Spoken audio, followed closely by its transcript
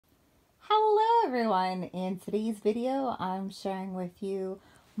Hello everyone! In today's video, I'm sharing with you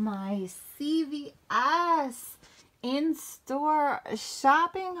my CVS in-store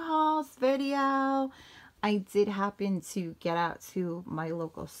shopping hauls video. I did happen to get out to my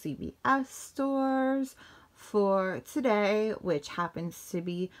local CVS stores for today, which happens to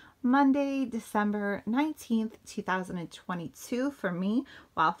be Monday, December 19th, 2022 for me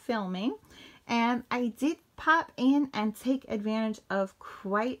while filming. And I did pop in and take advantage of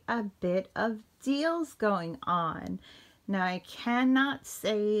quite a bit of deals going on. Now, I cannot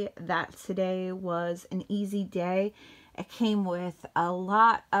say that today was an easy day. It came with a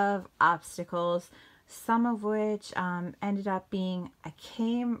lot of obstacles, some of which ended up being, I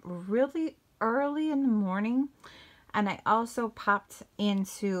came really early in the morning, and I also popped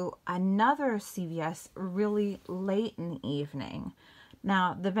into another CVS really late in the evening.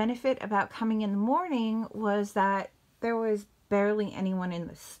 Now, the benefit about coming in the morning was that there was barely anyone in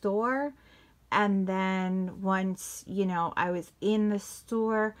the store. And then once, I was in the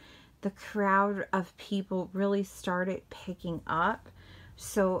store, the crowd of people really started picking up.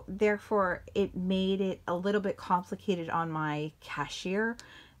 So therefore, it made it a little bit complicated on my cashier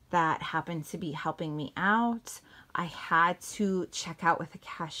that happened to be helping me out. I had to check out with a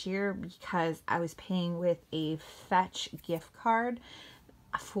cashier because I was paying with a Fetch gift card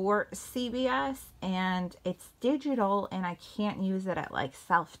for CVS, and it's digital and I can't use it at like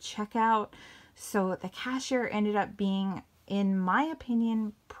self-checkout. So the cashier ended up being, in my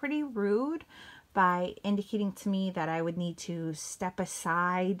opinion, pretty rude by indicating to me that I would need to step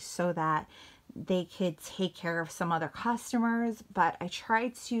aside so that they could take care of some other customers. But I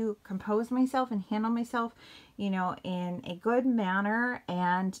tried to compose myself and handle myself, in a good manner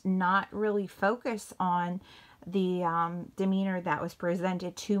and not really focus on the demeanor that was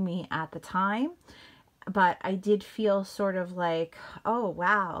presented to me at the time. But I did feel sort of like, oh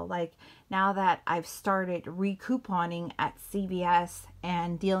wow, like now that I've started recouponing at CVS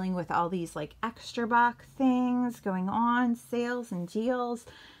and dealing with all these like ExtraBucks things going on, sales and deals,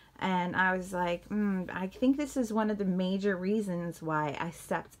 and I was like, I think this is one of the major reasons why I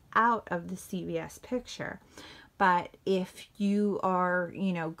stepped out of the CVS picture. But if you are,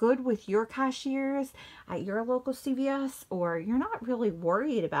 good with your cashiers at your local CVS, or you're not really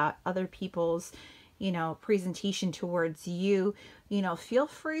worried about other people's, presentation towards you, feel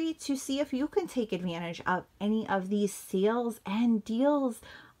free to see if you can take advantage of any of these sales and deals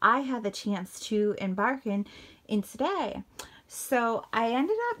I had the chance to embark in today. So I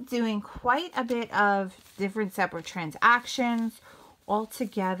ended up doing quite a bit of different separate transactions,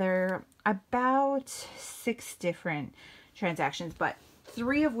 altogether about 6 different transactions, but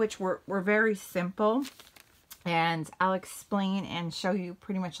 3 of which were very simple. And I'll explain and show you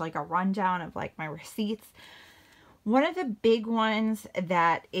pretty much like a rundown of like my receipts. One of the big ones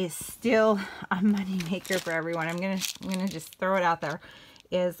that is still a money maker for everyone, I'm gonna just throw it out there,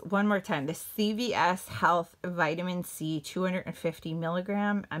 is one more time, the CVS Health Vitamin C 250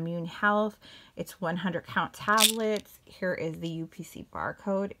 milligram Immune Health. It's 100 count tablets. Here is the UPC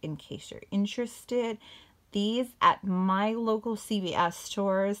barcode in case you're interested. These at my local CVS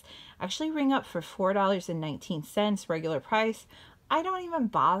stores actually ring up for $4.19 regular price. I don't even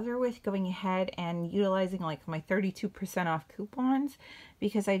bother with going ahead and utilizing like my 32% off coupons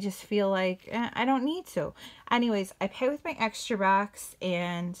because I just feel like I don't need to. Anyways, I pay with my ExtraBucks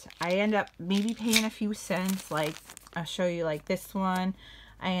and I end up maybe paying a few cents. Like I'll show you like this one.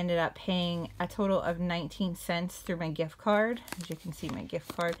 I ended up paying a total of 19 cents through my gift card. As you can see, my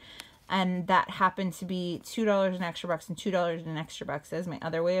gift card. And that happened to be $2 in ExtraBucks and $2 in ExtraBucks as my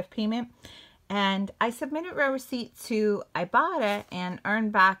other way of payment. And I submitted a receipt to iBotta and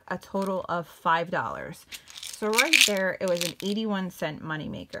earned back a total of $5. So right there, it was an 81-cent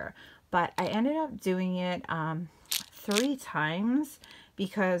moneymaker. But I ended up doing it 3 times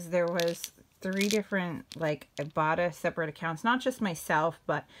because there was 3 different like iBotta separate accounts, not just myself,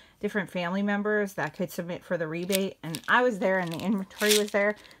 but different family members that could submit for the rebate. And I was there and the inventory was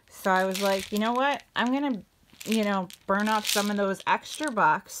there. So I was like, you know what? I'm going to, burn off some of those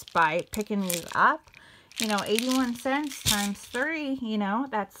ExtraBucks by picking these up. 81 cents times 3,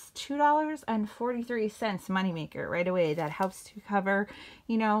 that's $2.43 moneymaker right away. That helps to cover,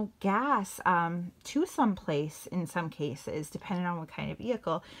 gas to someplace in some cases, depending on what kind of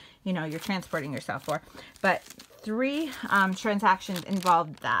vehicle, you're transporting yourself for. But 3 transactions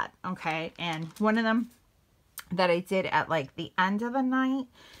involved that, okay? And one of them that I did at like the end of the night,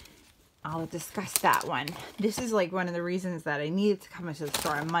 I'll discuss that one. This is like one of the reasons that I needed to come into the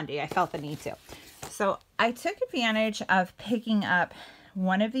store on Monday. I felt the need to. So I took advantage of picking up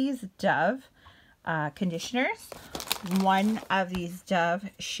one of these Dove conditioners, one of these Dove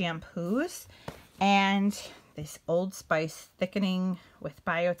shampoos and this Old Spice thickening with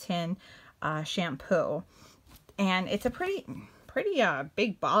biotin shampoo. And it's a pretty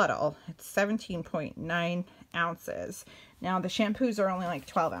big bottle. It's 17.9 ounces. Now the shampoos are only like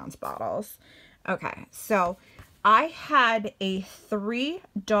 12-ounce bottles. Okay, so I had a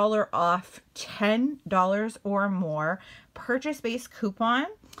 $3 off $10 or more purchase-based coupon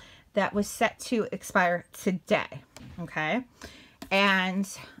that was set to expire today. Okay, and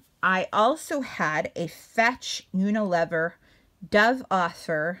I also had a Fetch Unilever Dove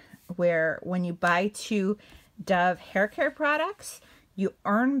offer where when you buy 2 Dove hair care products, you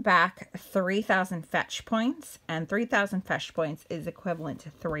earn back 3,000 Fetch points, and 3,000 Fetch points is equivalent to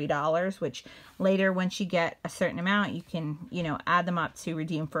 $3, which later, once you get a certain amount, you can, you know, add them up to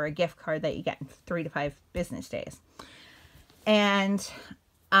redeem for a gift card that you get in 3 to 5 business days. And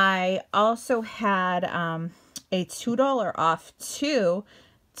I also had a $2 off 2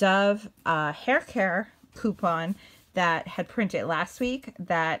 Dove hair care coupon that had printed last week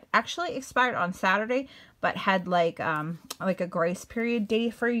that actually expired on Saturday, but had like a grace period day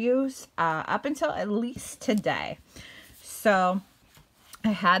for use up until at least today. So I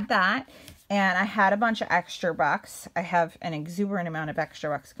had that, and I had a bunch of ExtraBucks. I have an exuberant amount of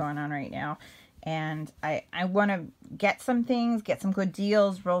ExtraBucks going on right now, and I want to get some things, get some good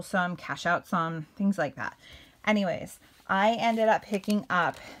deals, roll some, cash out some, things like that. Anyways, I ended up picking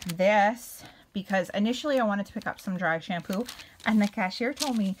up this because initially I wanted to pick up some dry shampoo, and the cashier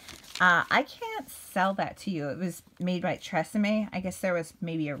told me, I can't sell that to you. It was made by Tresemme. I guess there was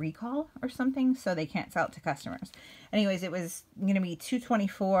maybe a recall or something, so they can't sell it to customers. Anyways, it was going to be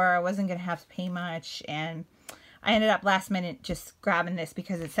 $2.24. I wasn't going to have to pay much, and I ended up last minute just grabbing this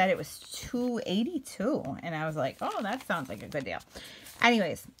because it said it was $2.82, and I was like, oh, that sounds like a good deal.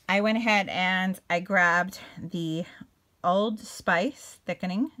 Anyways, I went ahead and I grabbed the Old Spice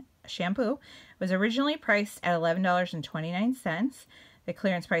thickening shampoo. It was originally priced at $11.29. The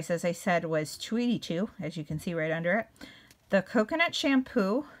clearance price, as I said, was $2.82, as you can see right under it. The coconut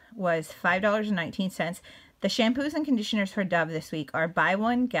shampoo was $5.19. The shampoos and conditioners for Dove this week are buy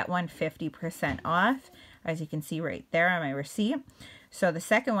one, get one 50% off, as you can see right there on my receipt. So the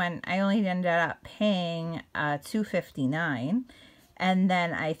second one, I only ended up paying $2.59, and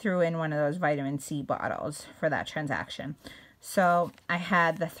then I threw in one of those vitamin C bottles for that transaction. So I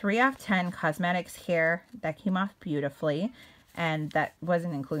had the 3 off 10 cosmetics hair that came off beautifully, and that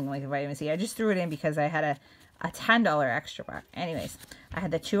wasn't including like the vitamin C. I just threw it in because I had a $10 extra buck. Anyways, I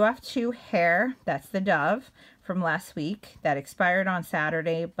had the 2 off 2 hair, that's the Dove from last week, that expired on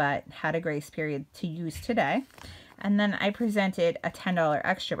Saturday but had a grace period to use today. And then I presented a $10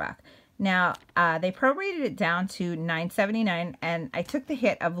 extra buck. Now, they prorated it down to $9.79, and I took the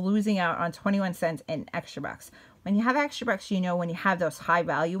hit of losing out on 21 cents in ExtraBucks. When you have ExtraBucks, you know, when you have those high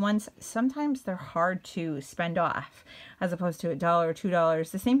value ones, sometimes they're hard to spend off as opposed to $1 or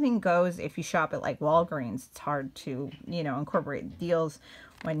 $2. The same thing goes if you shop at like Walgreens. It's hard to, you know, incorporate deals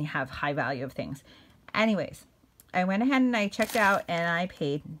when you have high value of things. Anyways, I went ahead and I checked out and I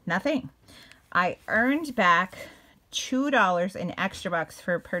paid nothing. I earned back $2 in ExtraBucks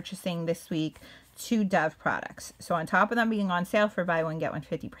for purchasing this week 2 Dove products. So on top of them being on sale for buy one, get one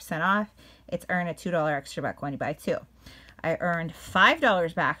 50% off, it's earned a $2 extra buck when you buy 2. I earned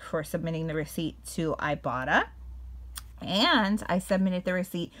 $5 back for submitting the receipt to iBotta, and I submitted the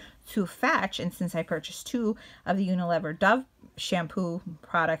receipt to Fetch, and since I purchased 2 of the Unilever Dove shampoo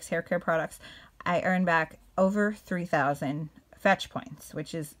products, hair care products, I earned back over 3,000 Fetch points,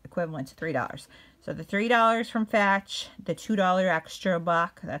 which is equivalent to $3. So the $3 from Fetch, the $2 extra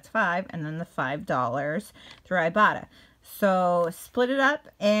buck, that's 5, and then the $5 through iBotta. So split it up,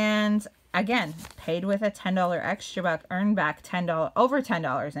 and again, paid with a $10 extra buck, earned back over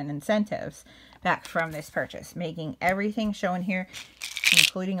 $10 in incentives back from this purchase, making everything shown here,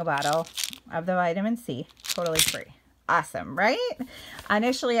 including a bottle of the vitamin C, totally free. Awesome, right?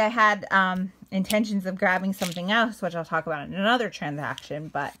 Initially, I had intentions of grabbing something else, which I'll talk about in another transaction,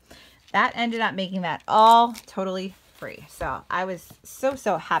 but that ended up making that all totally free. So I was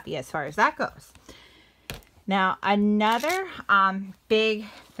so happy as far as that goes. Now, another big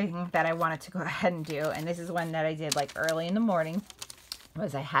thing that I wanted to go ahead and do, and this is one that I did like early in the morning,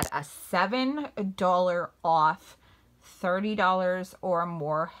 was I had a $7 off $30 or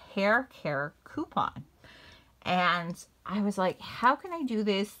more hair care coupon. And I was like, how can I do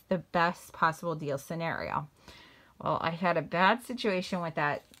this the best possible deal scenario? Well, I had a bad situation with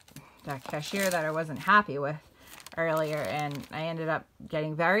that cashier that I wasn't happy with earlier, and I ended up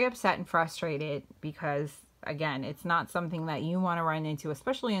getting very upset and frustrated because Again, it's not something that you want to run into,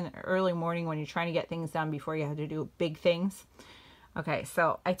 especially in the early morning when you're trying to get things done before you have to do big things. Okay,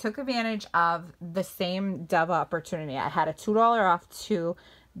 so I took advantage of the same Dove opportunity. I had a $2 off 2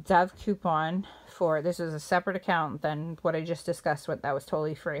 Dove coupon for, this was a separate account than what I just discussed with, that was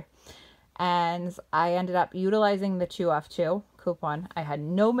totally free. And I ended up utilizing the 2 off 2 coupon. I had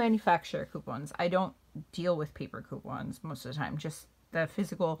no manufacturer coupons. I don't deal with paper coupons most of the time, just the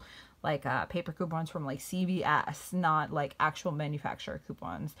physical like paper coupons from like CVS, not like actual manufacturer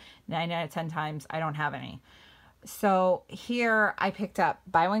coupons. 9 out of 10 times I don't have any. So here I picked up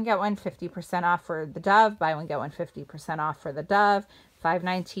buy one get one 50% off for the Dove, buy one get one 50% off for the Dove,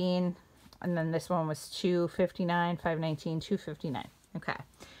 $5.19, and then this one was $2.59, $5.19, $2.59. Okay.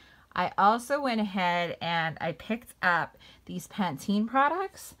 I also went ahead and I picked up these Pantene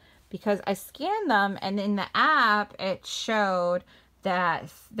products because I scanned them, and in the app it showed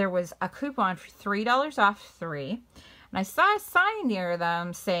that there was a coupon for $3 off 3. And I saw a sign near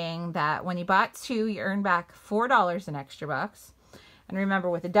them saying that when you bought 2, you earn back $4 in ExtraBucks. And remember,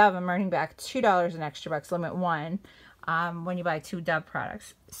 with the Dove, I'm earning back $2 in ExtraBucks, limit 1, when you buy 2 Dove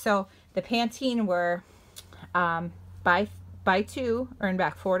products. So the Pantene were buy 2, earn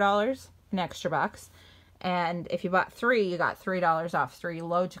back $4 in ExtraBucks. And if you bought 3, you got $3 off 3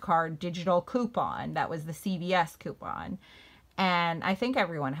 load to card digital coupon. That was the CVS coupon. And I think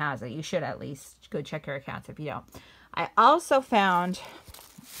everyone has it. You should at least go check your accounts if you don't. I also found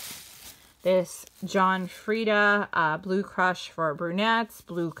this John Frieda Blue Crush for brunettes,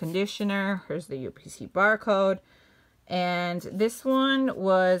 blue conditioner. Here's the UPC barcode. And this one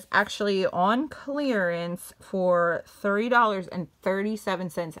was actually on clearance for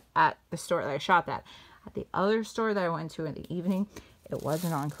 $30.37 at the store that I shopped at. At the other store that I went to in the evening, it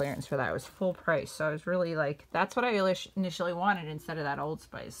wasn't on clearance for that. It was full price. So I was really like, that's what I initially wanted instead of that Old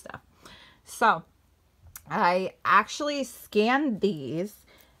Spice stuff. So I actually scanned these,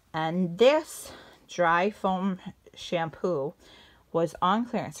 and this dry foam shampoo was on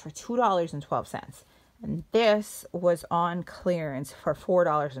clearance for $2.12. And this was on clearance for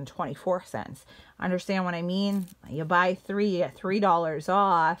 $4.24. Understand what I mean? You buy 3, you get $3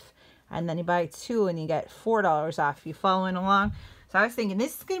 off, and then you buy 2 and you get $4 off. You following along? So I was thinking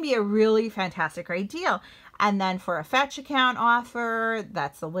this is going to be a really fantastic, great deal. And then for a fetch account offer,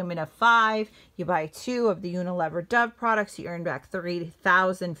 that's the limit of 5. You buy 2 of the Unilever Dove products, you earn back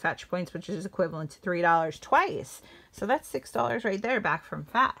 3,000 fetch points, which is equivalent to $3 twice. So that's $6 right there back from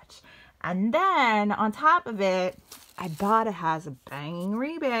fetch. And then on top of it, iBotta has a banging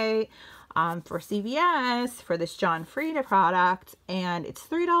rebate for CVS for this John Frieda product, and it's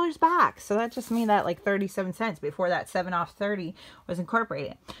 $3 back. So that just means that like 37 cents before that 7 off 30 was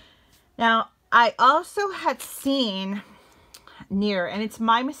incorporated. Now, I also had seen near, and it's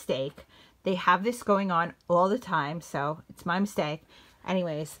my mistake, they have this going on all the time, so it's my mistake.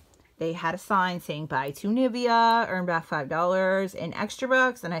 Anyways, they had a sign saying buy 2 Nivea, earn back $5 in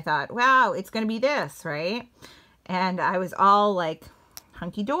ExtraBucks, and I thought, wow, it's going to be this, right? And I was all like,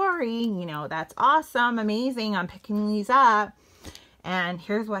 hunky-dory, you know, that's awesome, amazing, I'm picking these up. And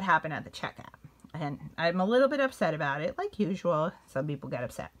here's what happened at the checkout. And I'm a little bit upset about it, like usual. Some people get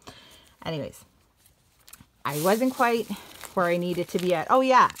upset. Anyways, I wasn't quite where I needed to be at. Oh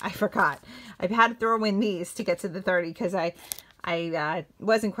yeah, I forgot. I've had to throw in these to get to the 30 because I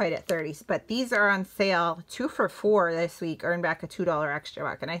wasn't quite at 30. But these are on sale, 2 for $4 this week, earn back a $2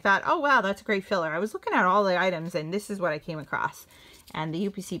 ExtraBuck. And I thought, oh wow, that's a great filler. I was looking at all the items and this is what I came across. And the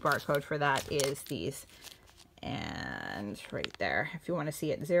UPC barcode for that is these. And right there, if you want to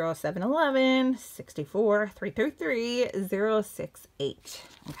see it, 0711 64 333 068.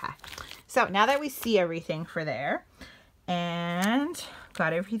 Okay. So now that we see everything for there and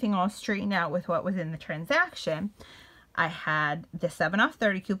got everything all straightened out with what was in the transaction, I had the 7 off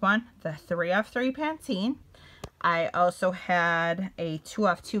 30 coupon, the 3 off 3 Pantene. I also had a 2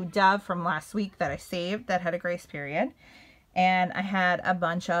 off 2 Dove from last week that I saved that had a grace period. And I had a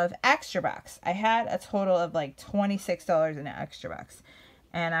bunch of ExtraBucks. I had a total of like $26 in ExtraBucks.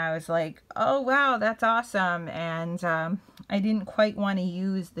 And I was like, oh wow, that's awesome. And I didn't quite want to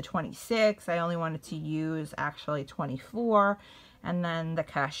use the 26. I only wanted to use actually 24. And then the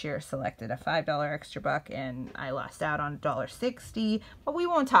cashier selected a $5 ExtraBuck and I lost out on $1.60. But we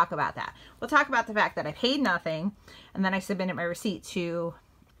won't talk about that. We'll talk about the fact that I paid nothing. And then I submitted my receipt to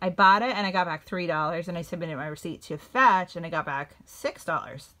iBotta and I got back $3, and I submitted my receipt to Fetch and I got back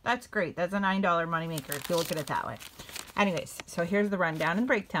 $6. That's great. That's a $9 moneymaker if you look at it that way. Anyways, so here's the rundown and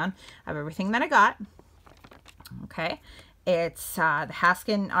breakdown of everything that I got. Okay, It's the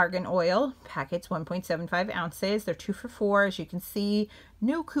Haskin Argan Oil packets, 1.75 ounces. They're 2 for $4. As you can see,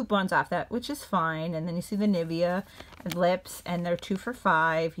 no coupons off that, which is fine. And then you see the Nivea and lips, and they're 2 for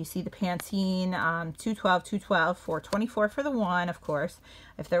 $5. You see the Pantene, 212, $4.24 for the one, of course.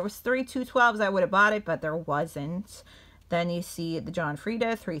 If there was 3 212s, I would have bought it, but there wasn't. Then you see the John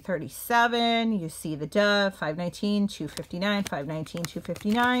Frieda, $3.37. You see the Dove, $5.19, $2.59, $5.19,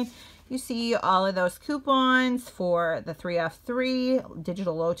 $2.59. You see all of those coupons for the 3 off 3.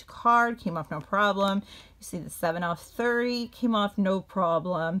 Digital load to card came off no problem. You see the 7 off 30 came off no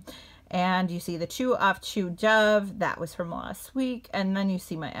problem. And you see the 2 off 2 Dove, that was from last week. And then you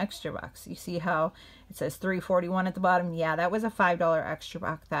see my ExtraBucks. You see how it says $3.41 at the bottom. Yeah, that was a $5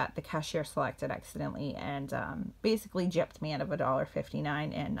 ExtraBuck that the cashier selected accidentally and basically gypped me out of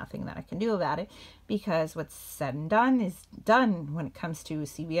 $1.59, and nothing that I can do about it, because what's said and done is done when it comes to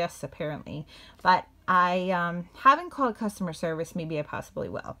CVS, apparently. But I haven't called customer service. Maybe I possibly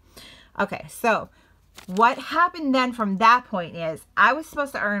will. Okay, so what happened then from that point is I was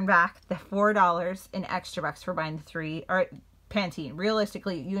supposed to earn back the $4 in ExtraBucks for buying the 3, or Pantene.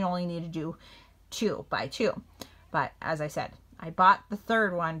 Realistically, you only need to do 2, buy 2. But as I said, I bought the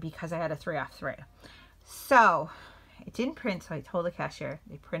 3rd one because I had a 3 off 3. So it didn't print, so I told the cashier.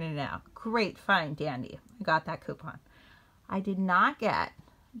 They printed it out. Great, fine, dandy. I got that coupon. I did not get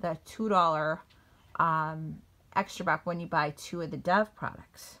the $2 ExtraBuck when you buy 2 of the Dove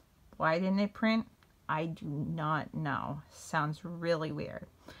products. Why didn't it print? I do not know. Sounds really weird.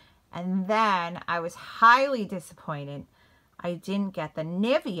 And then I was highly disappointed I didn't get the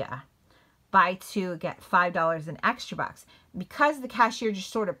Nivea buy 2 get $5 in ExtraBucks. Because the cashier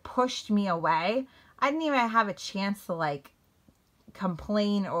just sort of pushed me away, I didn't even have a chance to like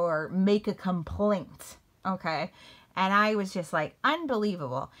complain or make a complaint. Okay. And I was just like,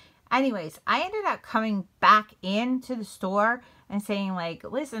 unbelievable. Anyways, I ended up coming back into the store and saying like,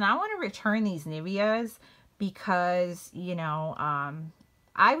 listen, I want to return these Niveas because, you know,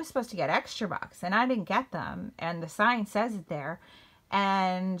 I was supposed to get ExtraBucks and I didn't get them. And the sign says it there.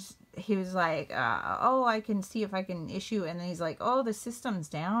 And he was like, oh, I can see if I can issue. And then he's like, oh, the system's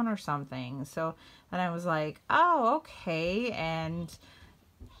down or something. So then I was like, oh, okay. And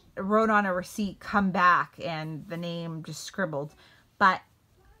wrote on a receipt, come back, and the name just scribbled. But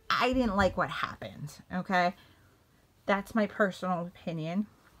I didn't like what happened, okay? That's my personal opinion.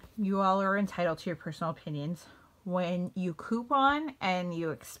 You all are entitled to your personal opinions. When you coupon and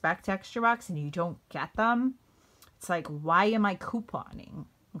you expect ExtraBucks and you don't get them, it's like, why am I couponing,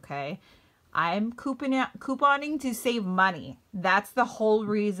 okay? I'm couponing to save money. That's the whole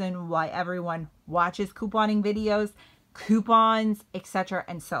reason why everyone watches couponing videos, coupons, etc.,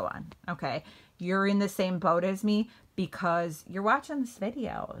 and so on, okay? You're in the same boat as me because you're watching this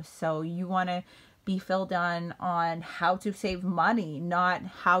video. So you want to be filled in on how to save money, not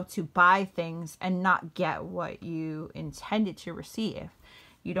how to buy things and not get what you intended to receive.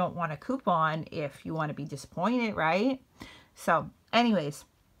 You don't want a coupon if you want to be disappointed, right? So anyways,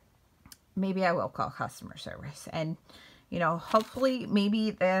 maybe I will call customer service, and, you know, hopefully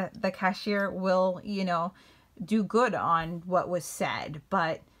maybe the cashier will, you know, do good on what was said,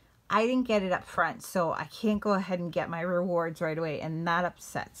 but I didn't get it up front, so I can't go ahead and get my rewards right away, and that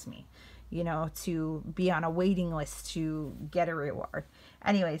upsets me, you know, to be on a waiting list to get a reward.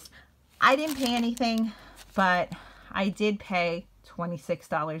 Anyways, I didn't pay anything, but I did pay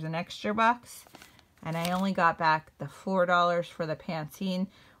 $26 in ExtraBucks, and I only got back the $4 for the Pantene,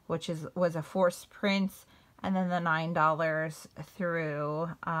 which was a forced print, and then the $9 through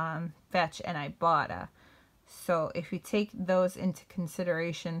Fetch and iBotta. So if you take those into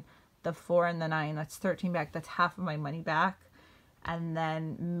consideration, the 4 and the 9, that's 13 back. That's half of my money back. And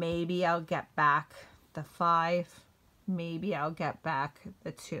then maybe I'll get back the 5. Maybe I'll get back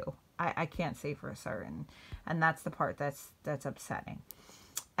the 2. I can't say for certain. And that's the part that's upsetting.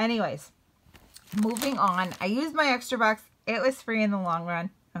 Anyways, moving on. I used my ExtraBucks. It was free in the long run.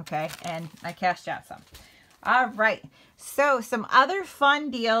 Okay. And I cashed out some. All right. So some other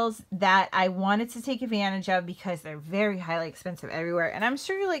fun deals that I wanted to take advantage of because they're very highly expensive everywhere. And I'm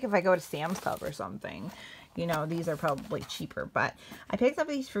sure, like, if I go to Sam's Club or something, you know, these are probably cheaper. But I picked up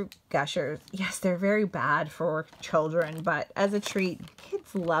these fruit gushers. Yes, they're very bad for children, but as a treat,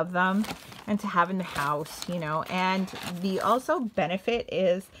 kids love them and to have in the house, you know. And the also benefit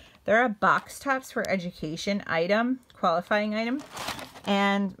is they're a box tops for education item, qualifying item.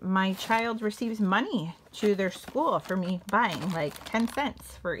 And my child receives money to their school for me buying like 10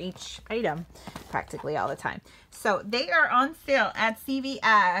 cents for each item practically all the time. So they are on sale at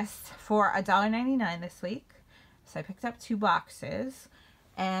CVS for $1.99 this week. So I picked up 2 boxes.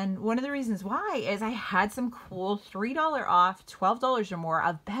 And one of the reasons why is I had some cool $3 off, $12 or more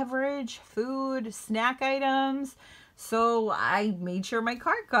of beverage, food, snack items. So I made sure my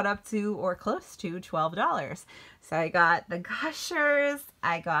cart got up to or close to $12. So I got the Gushers,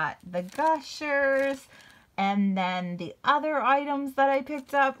 and then the other items that I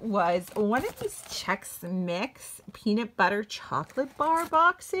picked up was one of these Chex Mix peanut butter chocolate bar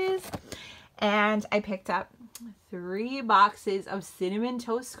boxes. And I picked up 3 boxes of Cinnamon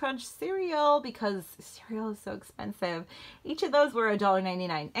Toast Crunch cereal because cereal is so expensive. Each of those were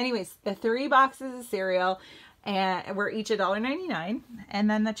 $1.99. Anyways, the 3 boxes of cereal and were each $1.99. And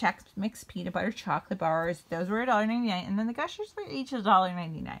then the Chex Mix peanut butter chocolate bars, those were $1.99. And then the Gushers were each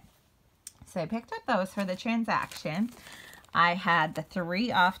 $1.99. So I picked up those for the transaction. I had the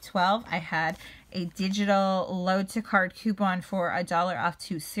 3 off 12. I had a digital load to card coupon for $1 off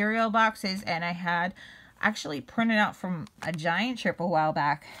 2 cereal boxes, and I had actually printed out from a Giant trip a while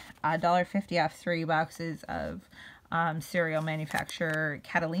back $1.50 off 3 boxes of cereal manufacturer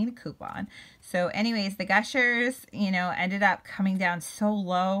Catalina coupon. So anyways, the Gushers, you know, ended up coming down so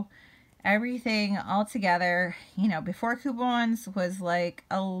low. Everything all together, you know, before coupons was like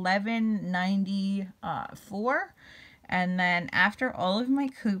 $11.94. And then after all of my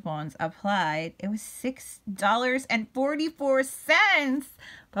coupons applied, it was $6.44.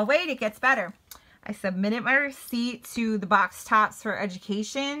 But wait, it gets better. I submitted my receipt to the Box Tops for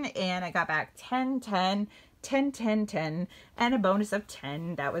Education, and I got back 10, 10, 10, 10, 10, and a bonus of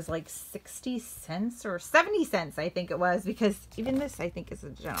 10. That was like 60 cents or 70 cents, I think it was, because even this, I think, is a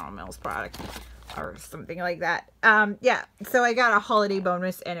General Mills product or something like that. Yeah, so I got a holiday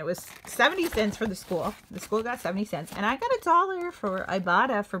bonus, and it was 70 cents for the school. The school got 70 cents, and I got $1 for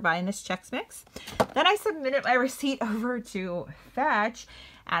iBotta for buying this Chex Mix. Then I submitted my receipt over to Fetch,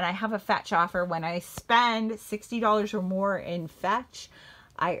 and I have a Fetch offer. When I spend $60 or more in Fetch,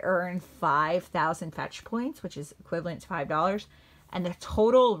 I earn 5,000 Fetch points, which is equivalent to $5. And the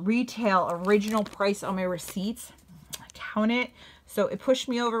total retail original price on my receipts, I count it. So it pushed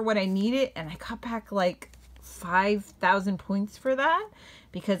me over what I needed, and I got back like 5,000 points for that,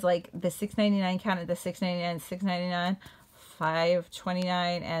 because like the $6.99 counted the $6.99, $6.99,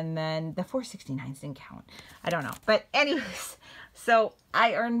 $5.29, and then the $4.69 didn't count. I don't know, but anyways, so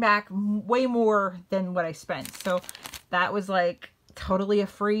I earned back way more than what I spent. So that was like totally a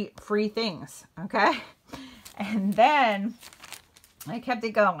free things, okay? And then I kept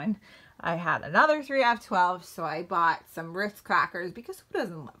it going. I had another 3 off 12, so I bought some Ritz crackers, because who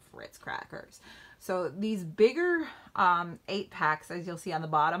doesn't love Ritz crackers? So these bigger 8-packs, as you'll see on the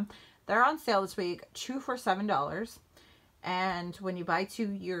bottom, they're on sale this week, 2 for $7. And when you buy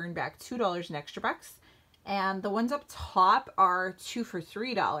 2, you earn back $2 in ExtraBucks. And the ones up top are 2 for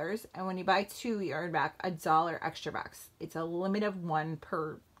 $3. And when you buy 2, you earn back $1 ExtraBucks. It's a limit of 1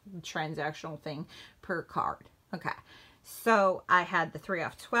 per transactional thing per card. Okay. So I had the 3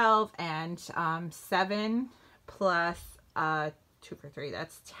 off 12 and 7 plus 2 for 3.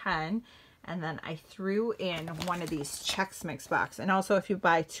 That's 10. And then I threw in one of these Chex Mix box. And also, if you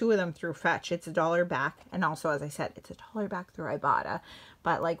buy 2 of them through Fetch, it's $1 back. And also, as I said, it's $1 back through iBotta.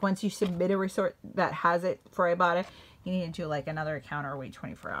 But like once you submit a resort that has it for iBotta, you need to do like another account or wait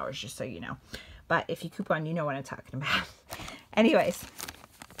 24 hours, just so you know. But if you coupon, you know what I'm talking about. Anyways,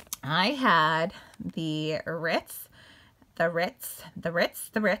 I had the Ritz, putting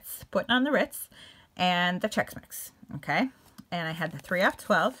on the Ritz, and the Chex Mix, okay? And I had the 3 off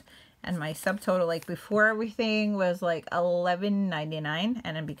 12, and my subtotal, like before everything, was like $11.99,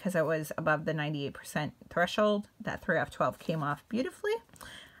 and then because I was above the 98% threshold, that 3 off 12 came off beautifully.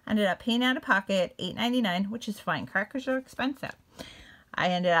 I ended up paying out of pocket $8.99, which is fine. Crackers are expensive. I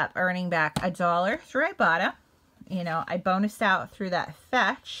ended up earning back $1 through iBotta. You know, I bonused out through that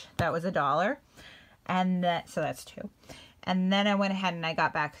Fetch. That was $1. And that, so that's 2. And then I went ahead and I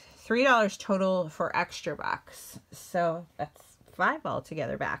got back $3 total for ExtraBucks. So that's 5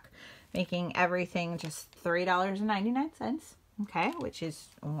 altogether back, making everything just $3.99. Okay, which is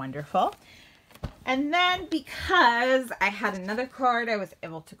wonderful. And then because I had another card I was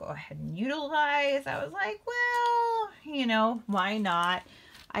able to go ahead and utilize, I was like, well, you know, why not?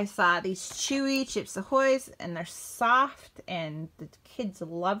 I saw these chewy Chips Ahoy's, and they're soft, and the kids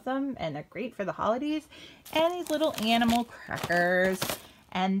love them, and they're great for the holidays. And these little animal crackers,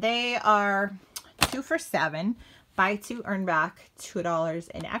 and they are 2 for $7. Buy 2, earn back $2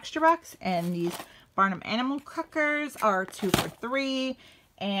 in ExtraBucks. And these Barnum Animal Crackers are 2 for $3.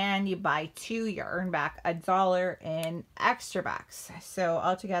 And you buy 2, you earn back $1 in ExtraBucks. So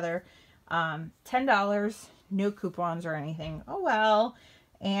altogether, $10, no coupons or anything. Oh well.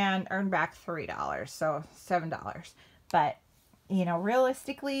 And earn back $3, so $7. But you know,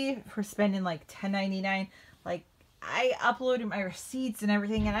 realistically, for spending like $10.99, like I uploaded my receipts and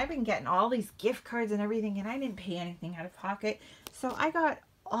everything, and I've been getting all these gift cards and everything, and I didn't pay anything out of pocket. So I got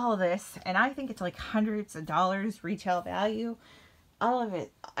all this, and I think it's like hundreds of dollars retail value. All of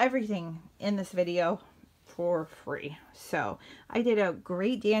it, everything in this video for free. So I did a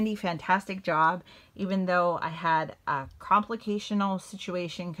great dandy fantastic job, even though I had a complicational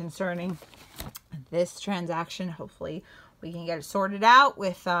situation concerning this transaction. Hopefully we can get it sorted out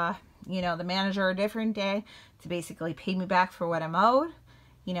with you know, the manager a different day to basically pay me back for what I'm owed,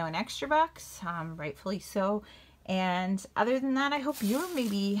 you know, in ExtraBucks, rightfully so. And other than that, I hope you're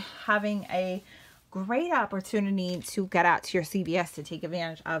maybe having a great opportunity to get out to your CVS to take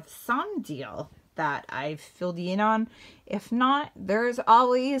advantage of some deal that I've filled you in on. If not, there's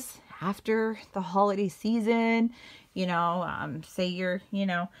always, after the holiday season, you know, say you're, you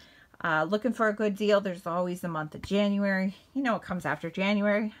know, looking for a good deal, there's always the month of January. You know what comes after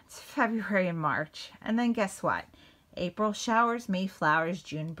January? It's February and March. And then guess what? April showers, May flowers,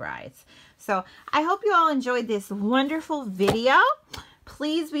 June brides. So I hope you all enjoyed this wonderful video.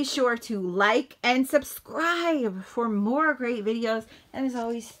 Please be sure to like and subscribe for more great videos. And as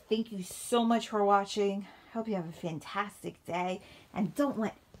always, thank you so much for watching. Hope you have a fantastic day. And don't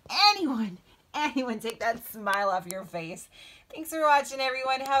let anyone take that smile off your face. Thanks for watching,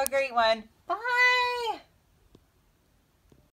 everyone. Have a great one. Bye.